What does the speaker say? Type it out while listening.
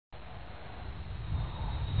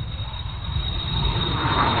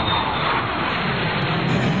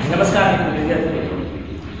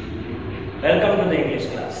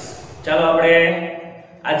આપણે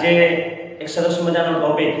આજે એક સરસ મજાનો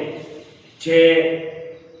ટોપિક જે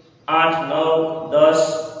 8, 9, 10,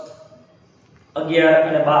 11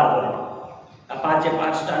 અને 12 ધોરણ આ પાંચે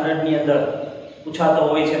પાંચ સ્ટાન્ડર્ડની અંદર પૂછાતો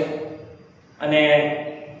હોય છે અને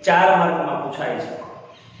 4 માર્કમાં પૂછાય છે.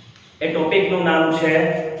 એ ટોપિકનું નામ છે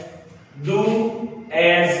ડુ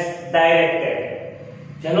એઝ ડાયરેક્ટેડ,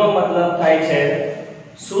 જેનો મતલબ થાય છે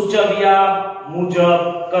સૂચવ્યા મુજબ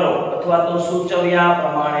કરો અથવા તો સૂચવ્યા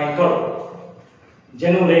પ્રમાણે કરો,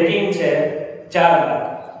 જેનું રેટિંગ છે 4 માર્ક.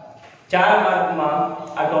 4 માર્કમાં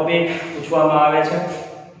આ ટોપિક પૂછવામાં આવે છે.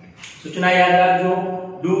 સૂચના યાદ રાખજો,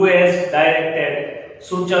 ડુ એઝ ડાયરેક્ટેડ,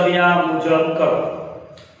 સૂચવ્યા મુજબ કરો.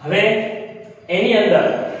 હવે એની અંદર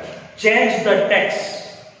ચેન્જ ધ ટેક્સ્ટ,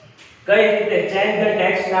 કઈ રીતે ચેન્જ ધ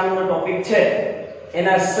ટેક્સ્ટ નામનો ટોપિક છે,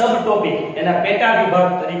 એના સબ ટોપિક, એના પેટા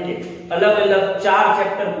વિભાગ તરીકે અલગ અલગ 4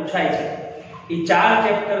 ચેપ્ટર પૂછાય છે. એ 4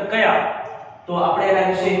 ચેપ્ટર કયા, તો આપણે એના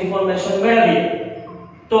વિશે ઇન્ફોર્મેશન મેળવીએ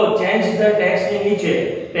તો ચેન્જ ધ ટેક્સ્ટ ની નીચે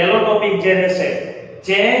પહેલો ટોપિક જે રહેશે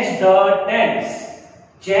change the tense.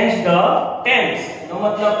 Change the tense નો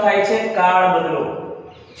મતલબ થાય છે કાળ બદલો,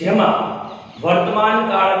 જેમાં વર્તમાન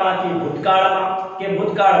કાળમાંથી ભૂતકાળમાં કે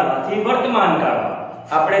ભૂતકાળમાંથી વર્તમાન કાળમાં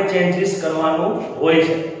આપણે ચેન્જીસ કરવાનું હોય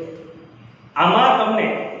છે. આમાં તમને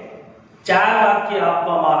 4 વાક્ય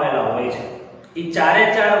આપવામાં આવેલા હોય છે. એ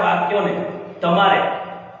 4 વાક્યોને તમારે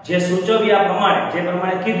જે સૂચવ્યા પ્રમાણે, જે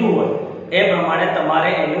પ્રમાણે કીધું હોય એ પ્રમાણે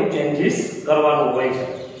તમારે એનું ચેન્જીસ કરવાનું હોય છે.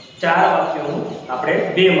 4 વાક્યોનું આપણે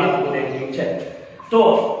 2 માર્કનું રેટિંગ છે. તો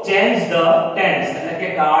ચેન્જ ધ ટેન્સ એટલે કે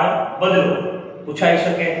કાળ બદલો પૂછાઈ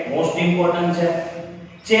શકે, મોસ્ટ ઇમ્પોર્ટન્ટ છે.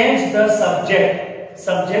 ચેન્જ ધ સબ્જેક્ટ,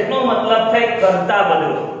 સબ્જેક્ટનો મતલબ થાય કર્તા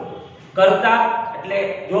બદલો. કર્તા એટલે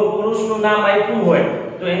જો પુરુષનું નામ આપ્યું હોય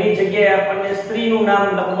તો એની જગ્યાએ આપણને સ્ત્રીનું નામ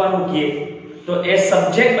લખવાનું કહે તો એ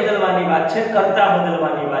સબ્જેક્ટ બદલવાની વાત છે, કર્તા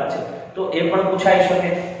બદલવાની વાત છે, તો એ પણ પૂછાઈ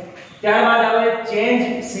શકે. ત્યારબાદ આવે ચેન્જ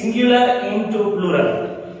સિંગ્યુલર ઇન્ટુ પ્લુરલ.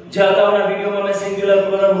 જે અગાઉના વિડિયોમાં મેં સિંગ્યુલર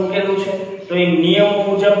પ્લુરલ મૂકેલું છે તો એ નિયમો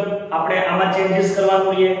મુજબ આપણે આમાં ચેન્જીસ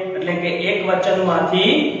કરવાનું છે, એટલે કે એક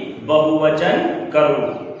વચનમાંથી બહુવચન કરવું.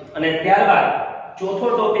 અને ત્યારબાદ ચોથો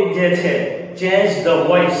ટોપિક જે છે ચેન્જ ધ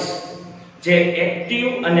વોઇસ, જે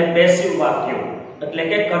એક્ટિવ અને પેસિવ વાક્યો એટલે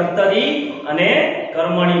કે કર્તરી અને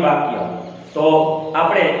કર્મણી વાક્ય. તો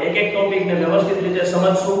આપણે એક એક ટોપિકને વ્યવસ્થિત રીતે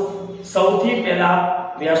સમજશું. સૌથી પહેલા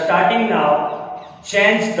we are starting now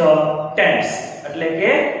change the tense એટલે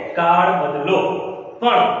કે કાળ બદલો.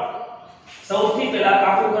 પણ સૌથી પહેલા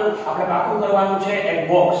આપણે પાકું કરવાનું છે એક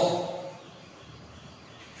બોક્સ.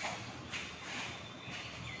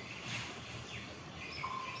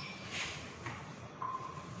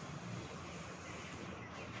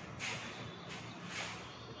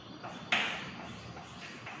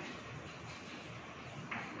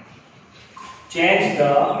 ચેન્જ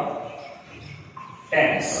ધ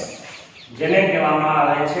ટેન્સ, જેને કહેવામાં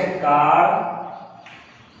આવે છે કાળ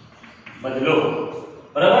બદલો.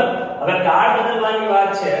 બરાબર? હવે કાળ બદલવાની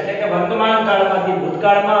વાત છે એટલે કે વર્તમાન કાળમાંથી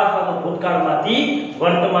ભૂતકાળમાં અથવા તો ભૂતકાળમાંથી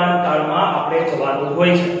વર્તમાન કાળમાં આપણે જવાનું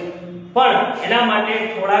હોય છે. પણ એના માટે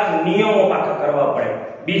થોડાક નિયમો પાકા કરવા પડે.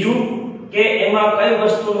 બીજું કે એમાં કઈ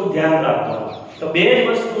વસ્તુનું ધ્યાન રાખવાનું, તો બે જ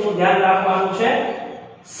વસ્તુનું ધ્યાન રાખવાનું છે.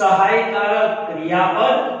 સહાયકારક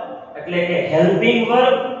ક્રિયાપદ એટલે કે હેલ્પિંગ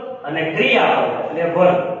વર્બ અને ક્રિયાપદ એટલે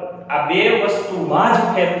વર્બ, આ બે વસ્તુમાં જ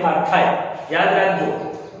ફેરફાર થાય. યાદ રાખજો,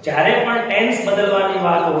 જ્યારે પણ ટેન્સ બદલવાની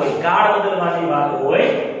વાત હોય, કાળ બદલવાની વાત હોય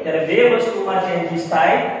ત્યારે બે વસ્તુમાં ચેન્જીસ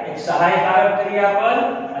થાય, એક સહાયકારક ક્રિયાપદ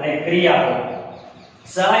અને ક્રિયાપદ.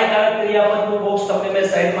 સહાયકારક ક્રિયાપદનું બોક્સ તમને મેં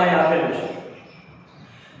સાઈડમાં આપેલું છે.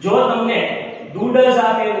 જો તમને ડુ ડઝ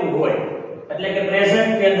આપેલું હોય એટલે કે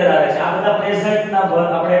પ્રેઝન્ટ ની અંદર આવે છે, આ બધા પ્રેઝન્ટ ના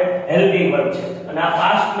વર્બ આપણે હેલ્પિંગ વર્બ છે અને આ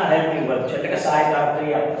પાસ્ટ ના હેલ્પિંગ વર્બ છે એટલે કે સહાયકારક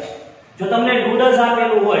ક્રિયાપદ. જો તમને ડુ ડઝ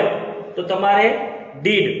આપેલું હોય તો તમારે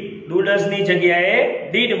ડીડ, ડુ ડઝ ની જગ્યાએ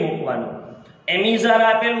ડીડ મૂકવાનું. એમિઝાર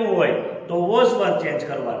આપેલું હોય તો વોઝ વર્બ ચેન્જ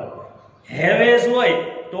કરવાનું. હેવેઝ હોય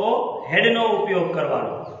તો હેડ નો ઉપયોગ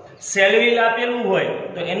કરવાનો. સેલવિલ આપેલું હોય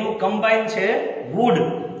તો એનું કમ્બાઈન છે વુડ.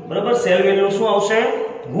 બરાબર? સેલવિલ નું શું આવશે?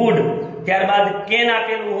 વુડ. ત્યારબાદ કેન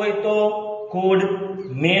આપેલું હોય તો કુડ,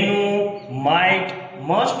 મેનુ, માઇટ,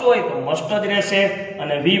 મસ્ટ હોય તો મસ્ટ જ રહેશે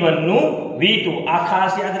અને V1 નું V2. આ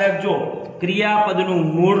ખાસ યાદ રાખજો, ક્રિયાપદનું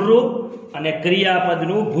મૂળ રૂપ અને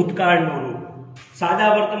ક્રિયાપદનું ભૂતકાળનું રૂપ. સાદા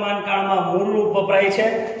વર્તમાન કાળમાં મૂળ રૂપ વપરાય છે,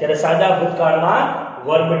 જ્યારે સાદા ભૂતકાળમાં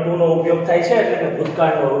વર્બ 2 નો ઉપયોગ થાય છે એટલે કે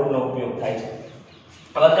ભૂતકાળનો રૂપનો ઉપયોગ થાય છે.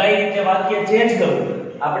 હવે કઈ રીતે વાક્ય ચેન્જ કરવું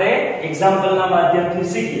આપણે એક્ઝામ્પલના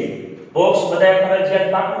માધ્યમથી શીખીએ. બોક્સ બધાએ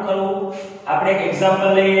ફરજિયાત પાકું કરવું. આપણે એક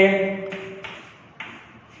એક્ઝામ્પલ લઈએ.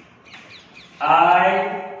 I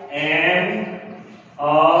am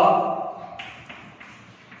a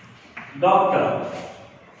doctor.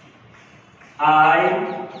 I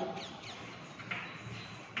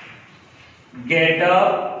get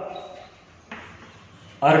up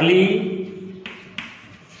early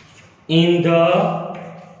in the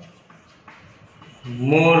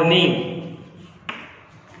morning.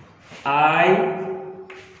 I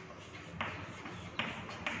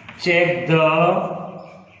check the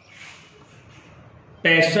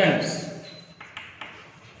patients.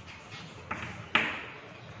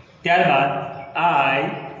 ત્યારબાદ I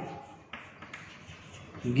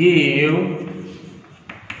give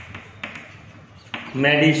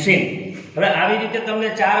medicine. હવે આવી રીતે તમને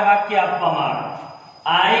ચાર વાક્ય આપવામાં આવે.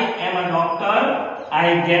 I am a doctor. I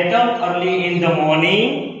get up early in the morning.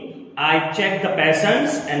 I check the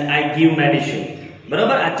patients and I give medicine.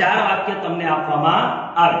 બરોબર, આ ચાર વાક્ય તમને આપવામાં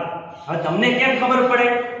આવે. હવે તમને કેમ ખબર પડે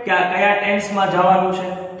કે આ કયા ટેન્સમાં જવાનું છે?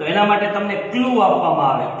 તો એના માટે તમને ક્લુ આપવામાં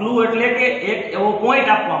આવે. ક્લુ એટલે કે એક એવો પોઈન્ટ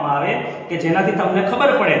આપવામાં આવે કે જેનાથી તમને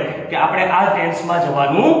ખબર પડે કે આપણે આ ટેન્સમાં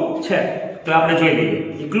જવાનું છે. તો આપણે જોઈ લઈએ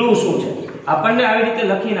એ ક્લુ શું છે. આપણને આવી રીતે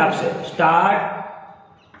લખીને આપશે, start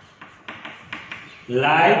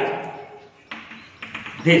like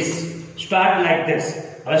this. Start like this.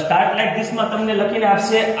 હવે સ્ટાર્ટ લાઈક ધીસ માં તમને લખીને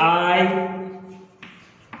આપશે આઈ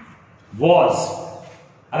વોઝ.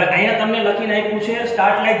 હવે અહીંયા તમને લખીને આપ્યું છે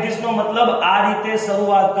સ્ટાર્ટ લાઈક ધીસ નો મતલબ આ રીતે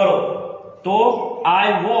શરૂઆત કરો. તો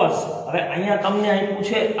આઈ વોઝ. હવે અહીંયા તમને આપ્યું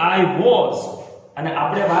છે આઈ વોઝ અને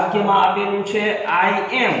આપણે વાક્યમાં આપેલું છે આઈ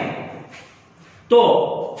એમ. તો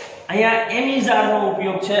અહીંયા એમ ઇઝ આર નો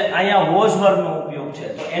ઉપયોગ છે, અહીંયા વોઝ વર નો ઉપયોગ છે.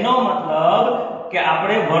 તો એનો મતલબ કે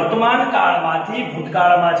આપણે વર્તમાન કાળમાંથી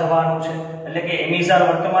ભૂતકાળમાં જવાનું છે. એટલે કે એમ ઇઝ આર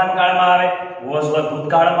વર્તમાન કાળમાં આવે, વોઝ વર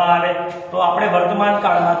ભૂતકાળમાં આવે. તો આપણે વર્તમાન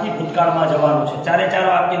કાળમાંથી ભૂતકાળમાં જવાનું છે. ચારે ચાર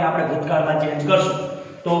વાક્યને આપણે ભૂતકાળમાં ચેન્જ કરશું.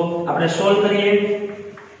 તો આપણે સોલ્વ કરીએ.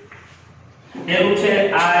 પેલું છે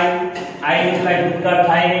આઈ નું થાય ભૂતકાળ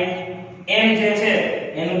થાય નહીં. એમ જે છે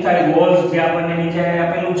એનું થાય વોઝ, જે આપણને નીચે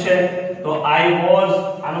આપેલું છે. તો I was,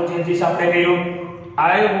 આનું ચેન્જીસ આપણે કર્યું.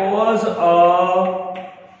 I was a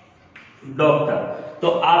doctor. તો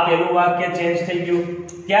આ પહેલું વાક્ય ચેન્જ થઈ ગયું.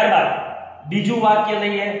 ત્યારબાદ બીજું વાક્ય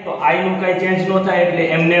લઈએ તો I નું કઈ ચેન્જ ન થાય એટલે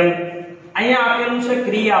એમને અહીંયા આપેલું છે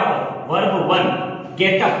ક્રિયાપદ verb 1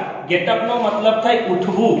 get up. get up નો મતલબ થાય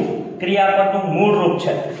ઉઠવું. ક્રિયાપદનું મૂળ રૂપ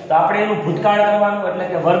છે. તો આપણે એનું ભૂતકાળ કરવાનું એટલે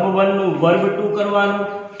કે વર્બ 1 નું વર્બ 2 કરવાનું.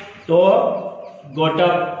 તો got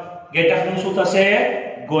up. get up નું શું થશે?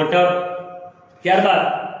 got up. ત્યારબાદ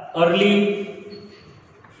early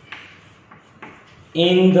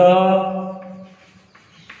in the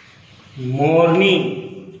morning.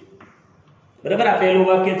 બરાબર, આ પહેલું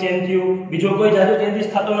વાક્ય ચેન્જ થયું. બીજો કોઈ જાજો ચેન્જીસ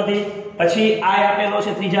થતો નથી. પછી આઈ આપેલો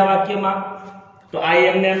છે ત્રીજા વાક્યમાં. તો આઈ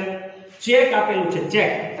એમને ચેક આપેલું છે,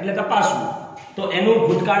 ચેક એટલે તપાસવું. તો એનું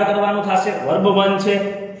ભૂતકાળ કરવાનું થશે. વર્બ 1 છે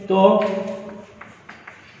તો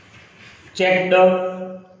checked.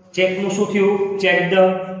 ચેક નું શું થયું? checked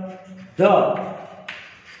the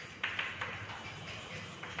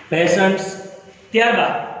patients.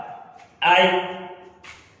 ત્યારબાદ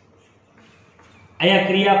અહીંયા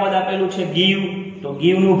ક્રિયાપદ આપેલું છે give. તો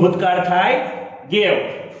give નું ભૂતકાળ થાય gave.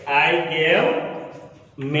 I gave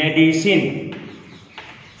medicine.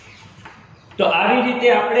 તો આવી રીતે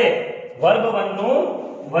આપણે વર્બ 1 નું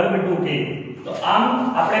વર્બ 2 કીધું. તો આમ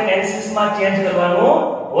આપણે ટેન્સીસ માં ચેન્જ કરવાનું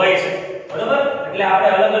હોય છે. બરાબર, એટલે આપણે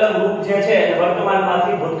અલગ અલગ રૂપ જે છે એ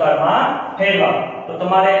વર્તમાનમાંથી ભૂતકાળમાં ફેરવા. તો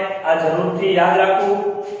તમારે આ જરૂરથી યાદ રાખવું.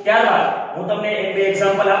 ત્યારબાદ હું તમને એક બે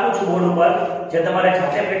એક્ઝામ્પલ આપું છું બોર્ડ ઉપર, જે તમારે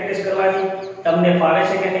જાતે પ્રેક્ટિસ કરવાની. તમને ફાવે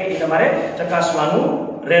છે કે નહીં એ તમારે ચકાસવાનું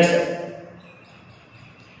રહેશે.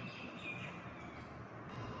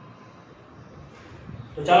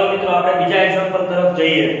 તો ચાલો મિત્રો આપણે બીજા એક્ઝામ્પલ તરફ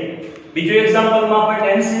જઈએ. બીજું એક્ઝામ્પલમાં આપણે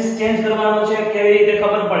ટેન્સીસ ચેન્જ કરવાનો છે. કેવી રીતે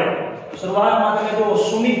ખબર પડે? શરૂઆતમાં તમે જો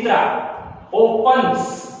Sumitra opens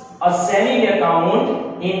a saving account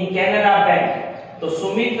in Canara Bank. તો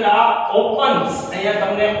સુમિત્રા opens, અહીંયા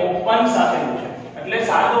તમને opens આપેલું છે એટલે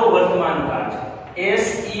સાદો વર્તમાન કાળ છે.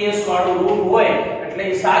 SES વાળું રૂપ હોય એટલે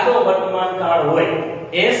એ સાદો વર્તમાન કાળ હોય.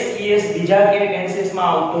 SES બીજા કે ટેન્સીસમાં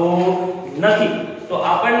આવતો નથી. તો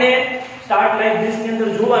આપણને સ્ટાર્ટ લાઈક ધીસ ની અંદર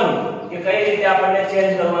જોવાનું કે કઈ રીતે આપણને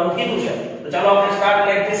ચેન્જ કરવાનું કીધું છે. તો ચાલો આપણે સ્ટાર્ટ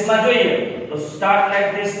લાઈક ધીસ માં જોઈએ. તો સ્ટાર્ટ લાઈક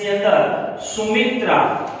ધીસ ની અંદર સુમિત્રા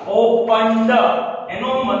opened, એનો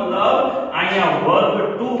મતલબ અહીંયા વર્બ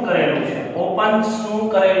 2 કરેલું છે. ઓપન શું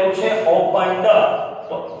કરેલું છે? opened.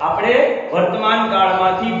 તો આપણે વર્તમાન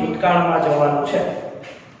કાળમાંથી ભૂતકાળમાં જવાનું છે.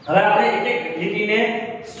 હવે આપણે એક એક લીટીને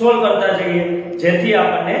સોલ્વ કરતા જઈએ જેથી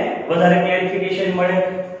આપણને વધારે ક્લેરિફિકેશન મળે.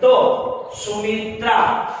 તો સુમિત્રા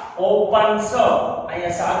opens,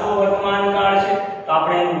 અહીંયા સાદો વર્તમાન કાળ છે તો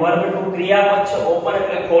આપણે એનું વર્બ 2 ક્રિયાપદ છે. ઓપન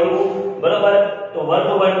એટલે ખોલવું. બરોબર, તો વર્બ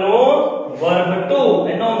 1 નું વર્બ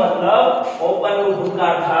 2 એનો મતલબ ઓપન નું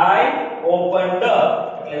ભૂતકાળ થાય opened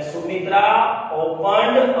એટલે Sumitra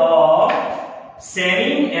opened a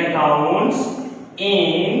saving accounts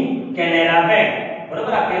in Canara Bank.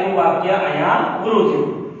 બરોબર, આ પહેલું વાક્ય અહીંયા પૂરું થયું.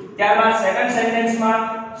 ત્યારબાદ સેકન્ડ સેન્ટેન્સમાં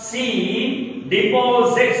she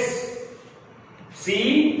deposits.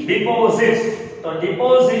 તો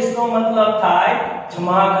deposits નો મતલબ થાય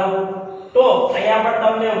જમા કરવું. તો અહીંયા પણ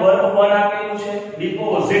તમને વર્બ 1 આપેલું છે,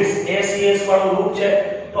 deposits ACS વાળું રૂપ છે.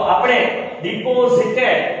 તો આપણે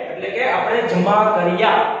deposited એટલે કે આપણે જમા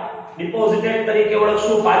કર્યા, deposited તરીકે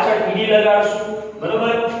ઓળખશું, પાછળ ed લગાડશું.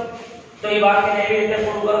 બરોબર, તો એ વાક્યને એવી રીતે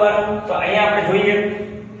પૂરું કરવાનું. તો અહીંયા આપણે જોઈએ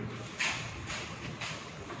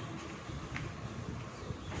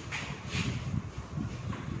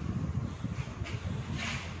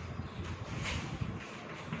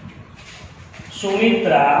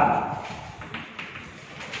Sumitra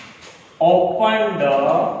opened a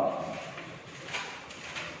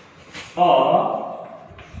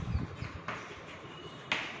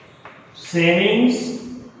savings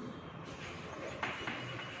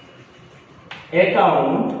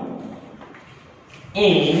account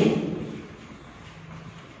in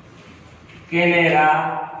Canara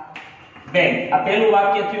Bank. આ પહેલું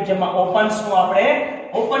વાક્ય થયું જેમાં ઓપન્સ નું આપણે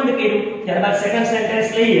ઓપન્ડ કર્યું. ત્યારબાદ સેકન્ડ સેન્ટેન્સ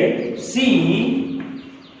લઈએ. she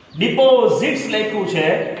deposits લખ્યું છે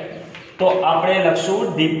તો આપણે લખશું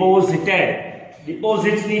deposited.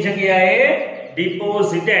 deposits ની જગ્યાએ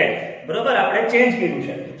deposited. બરોબર, આપણે ચેન્જ કર્યું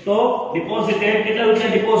છે. તો deposited કેટલા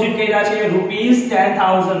રૂપિયા ડિપોઝિટ કર્યા છે? Rupees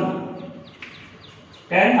 10,000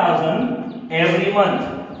 every month.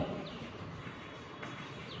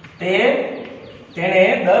 તેને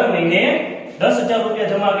દર મહિને 10,000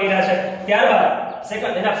 રૂપિયા જમા કર્યા છે. ત્યારબાદ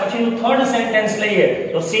સેકન્ડ એના પછીનું થર્ડ સેન્ટેન્સ લઈએ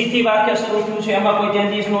તો સી થી વાક્ય શરૂ થયું છે, એમાં કોઈ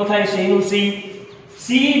ચેન્જીસ ન થાય. સી નું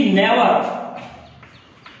સી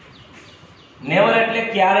નેવર એટલે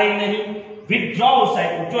ક્યારેય નહીં. withdraws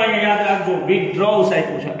આપ્યું, જો અહીંયા યાદ રાખજો withdraws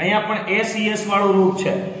આપ્યું છે. અહીંયા પણ ACS વાળું રૂપ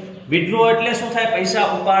છે. withdraw એટલે શું થાય? પૈસા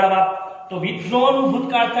ઉપાડવા. તો withdraw નું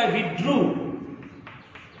ભૂતકાળ થાય withdrew.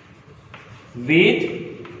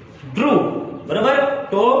 બરાબર,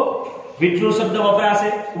 તો withdraw શબ્દ વપરાશે,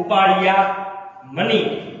 ઉપાડ્યા. money,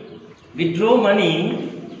 withdraw money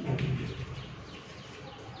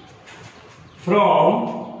from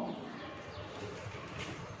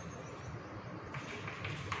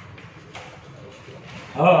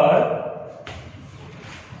her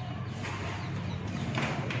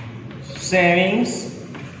savings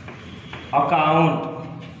account.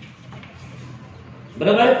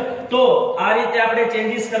 બરાબર, તો આ રીતે આપણે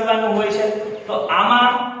ચેન્જીસ કરવાનું હોય છે. તો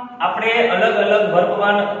આમાં આપણે અલગ અલગ વર્બ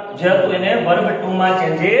 1 જે હતું એને વર્બ 2 માં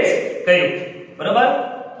ચેન્જીસ કર્યું. બરાબર,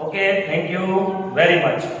 okay, thank you very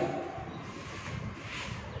much.